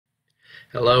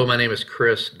Hello, my name is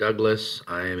Chris Douglas.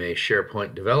 I am a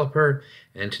SharePoint developer,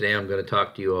 and today I'm going to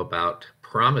talk to you about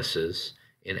promises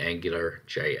in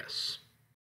AngularJS.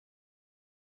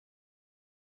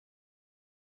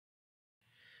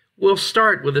 We'll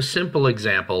start with a simple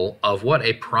example of what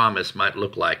a promise might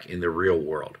look like in the real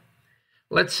world.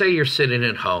 Let's say you're sitting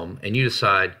at home and you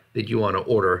decide that you want to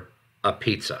order a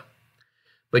pizza,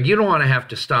 but you don't want to have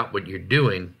to stop what you're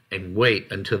doing and wait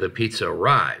until the pizza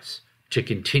arrives to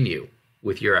continue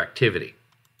with your activity.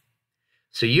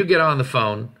 So you get on the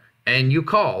phone and you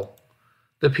call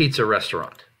the pizza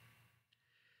restaurant.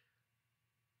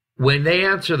 When they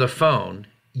answer the phone,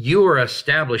 you are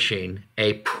establishing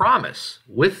a promise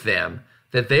with them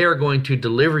that they are going to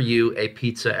deliver you a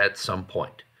pizza at some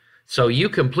point. So you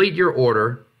complete your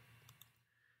order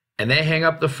and they hang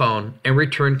up the phone and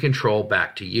return control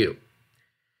back to you.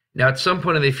 Now, at some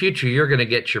point in the future, you're going to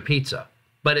get your pizza.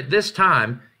 But at this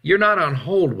time, you're not on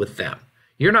hold with them.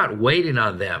 You're not waiting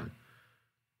on them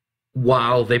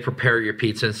while they prepare your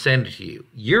pizza and send it to you.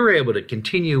 You're able to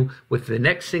continue with the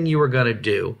next thing you were going to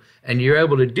do, and you're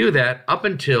able to do that up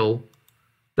until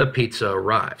the pizza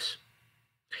arrives.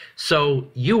 So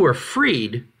you are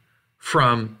freed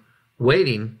from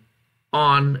waiting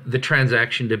on the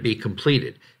transaction to be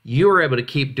completed. You are able to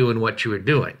keep doing what you were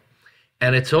doing.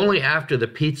 And it's only after the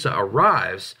pizza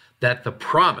arrives that the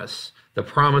promise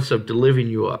of delivering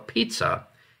you a pizza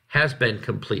has been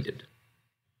completed.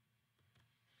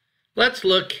 Let's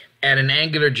look at an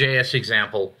AngularJS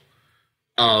example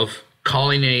of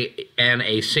calling an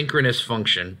asynchronous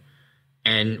function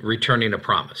and returning a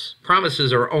promise.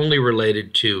 Promises are only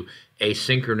related to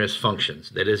asynchronous functions.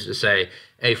 That is to say,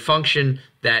 a function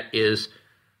that is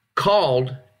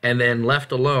called and then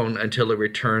left alone until it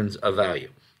returns a value.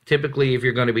 Typically, if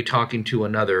you're going to be talking to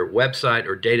another website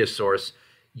or data source,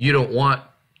 you don't want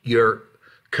your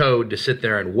code to sit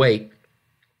there and wait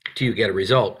till you get a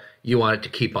result. You want it to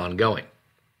keep on going.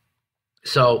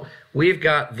 So we've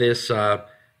got this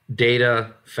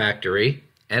data factory,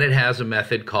 and it has a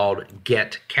method called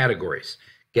getCategories.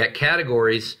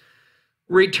 GetCategories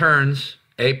returns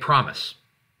a promise.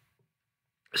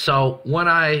 So when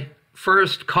I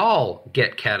first call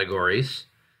getCategories,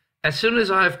 as soon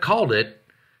as I've called it,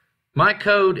 my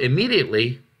code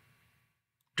immediately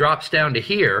drops down to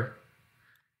here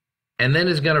and then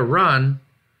is going to run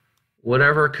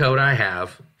whatever code I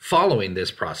have following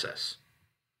this process.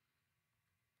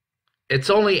 It's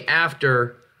only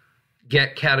after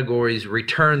getCategories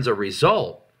returns a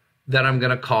result that I'm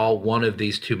going to call one of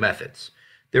these two methods.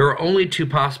 There are only two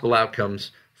possible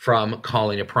outcomes from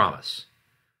calling a promise: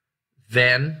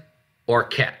 then or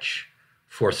catch,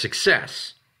 for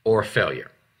success or failure.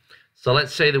 So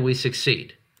let's say that we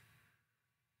succeed.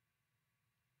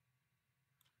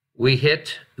 We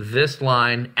hit this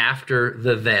line after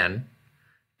the then,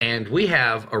 and we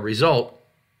have a result,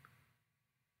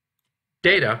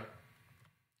 data,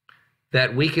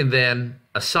 that we can then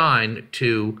assign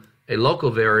to a local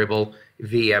variable,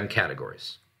 VM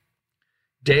categories.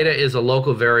 Data is a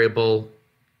local variable.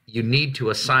 You need to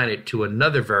assign it to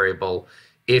another variable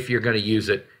if you're going to use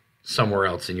it somewhere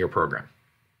else in your program.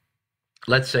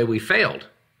 Let's say we failed,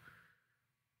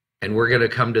 and we're going to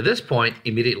come to this point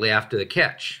immediately after the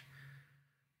catch.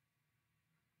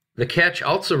 The catch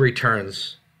also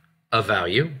returns a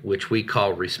value, which we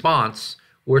call response,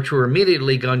 which we're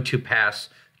immediately going to pass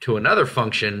to another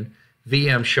function,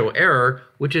 VMShowError,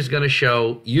 which is going to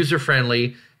show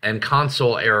user-friendly and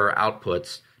console error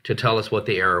outputs to tell us what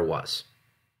the error was.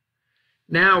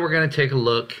 Now we're going to take a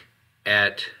look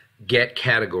at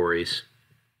getCategories,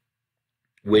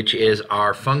 which is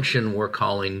our function we're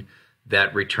calling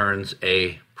that returns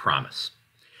a promise.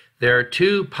 There are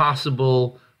two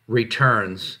possible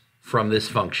returns from this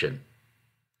function,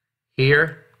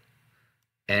 here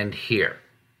and here.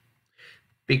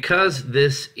 Because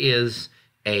this is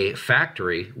a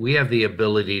factory, we have the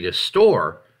ability to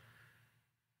store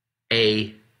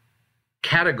a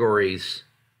categories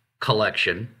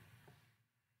collection,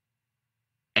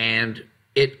 and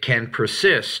it can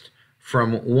persist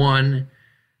from one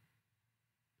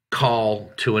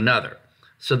call to another.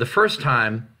 So the first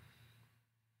time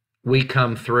we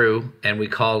come through and we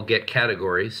call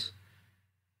getCategories,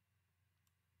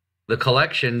 the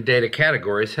collection data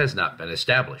categories has not been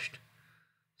established.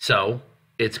 So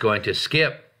it's going to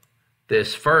skip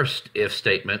this first if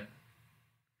statement.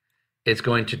 It's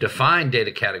going to define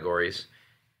data categories,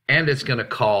 and it's going to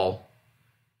call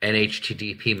an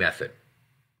HTTP method.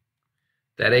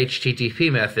 That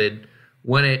HTTP method,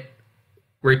 when it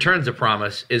returns a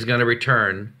promise, is going to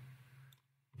return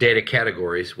data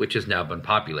categories, which has now been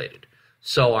populated.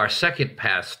 So our second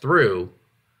pass through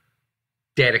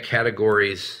data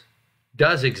categories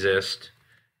does exist,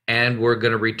 and we're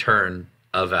going to return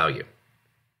a value.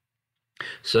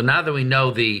 So now that we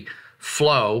know the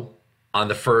flow on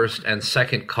the first and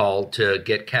second call to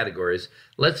get categories,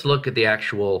 let's look at the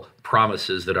actual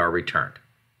promises that are returned.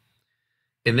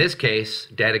 In this case,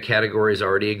 data categories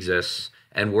already exists,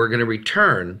 and we're going to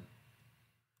return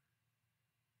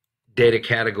data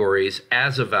categories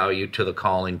as a value to the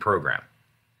calling program.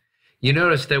 You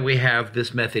notice that we have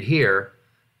this method here,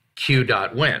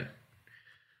 q.when.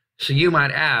 So you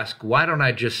might ask, why don't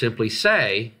I just simply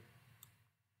say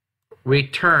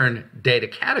return data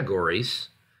categories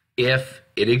if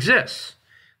it exists?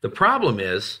 The problem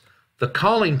is the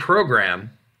calling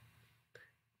program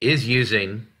is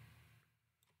using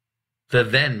the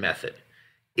then method.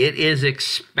 It is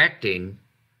expecting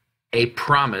a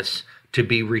promise to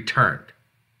be returned.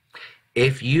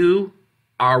 If you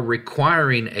are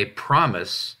requiring a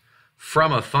promise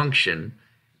from a function,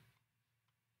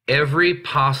 every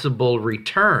possible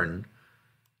return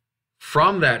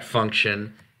from that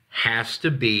function has to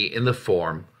be in the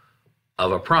form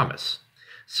of a promise.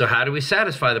 So how do we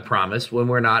satisfy the promise when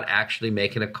we're not actually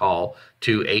making a call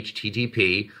to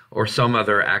HTTP or some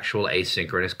other actual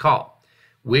asynchronous call?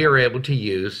 We are able to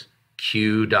use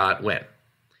q.when.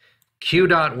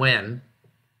 q.when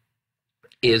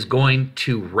is going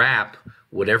to wrap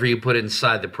whatever you put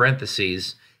inside the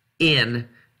parentheses in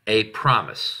a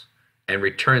promise and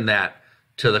return that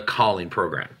to the calling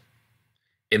program.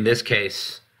 In this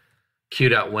case,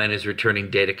 q.when is returning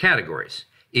data categories.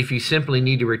 If you simply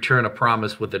need to return a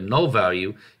promise with a null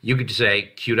value, you could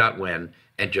say q.when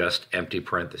and just empty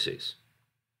parentheses.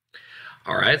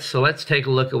 All right, so let's take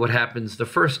a look at what happens the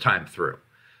first time through.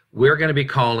 We're going to be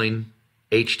calling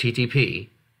HTTP,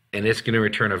 and it's going to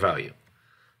return a value.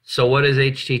 So what is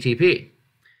HTTP?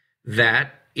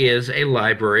 That is a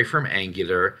library from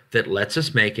Angular that lets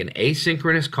us make an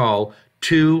asynchronous call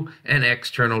to an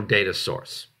external data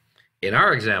source. In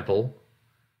our example,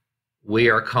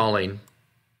 we are calling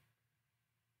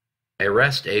a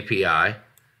REST API,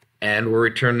 and we're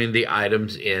returning the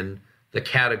items in the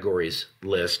categories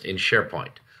list in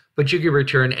SharePoint. But you can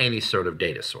return any sort of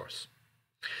data source.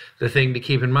 The thing to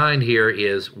keep in mind here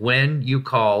is when you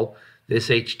call this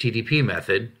HTTP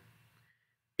method,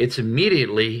 it's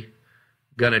immediately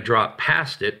going to drop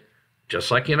past it,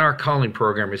 just like in our calling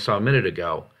program we saw a minute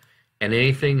ago, and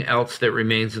anything else that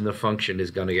remains in the function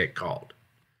is going to get called.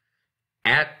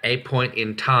 At a point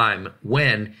in time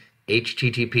when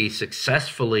HTTP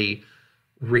successfully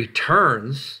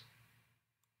returns,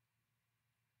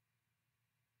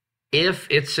 if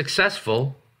it's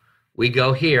successful, we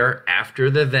go here after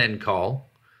the then call.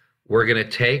 We're going to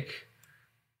take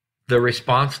the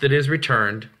response that is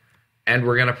returned and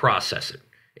we're going to process it,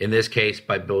 in this case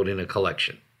by building a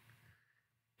collection.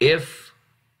 If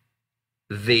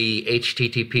the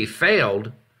HTTP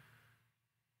failed,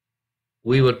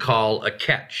 we would call a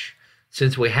catch.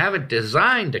 Since we haven't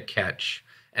designed a catch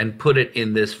and put it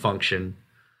in this function,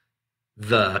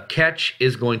 the catch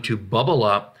is going to bubble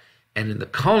up, and in the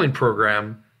calling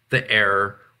program, the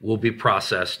error will be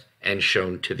processed and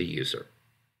shown to the user.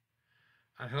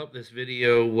 I hope this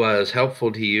video was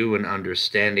helpful to you in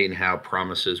understanding how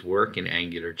promises work in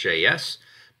AngularJS.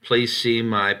 Please see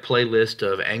my playlist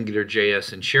of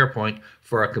AngularJS and SharePoint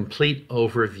for a complete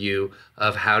overview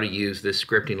of how to use this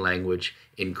scripting language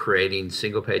in creating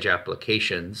single-page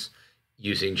applications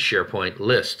using SharePoint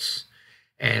lists.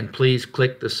 And please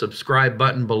click the subscribe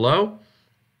button below,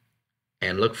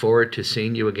 and look forward to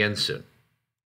seeing you again soon.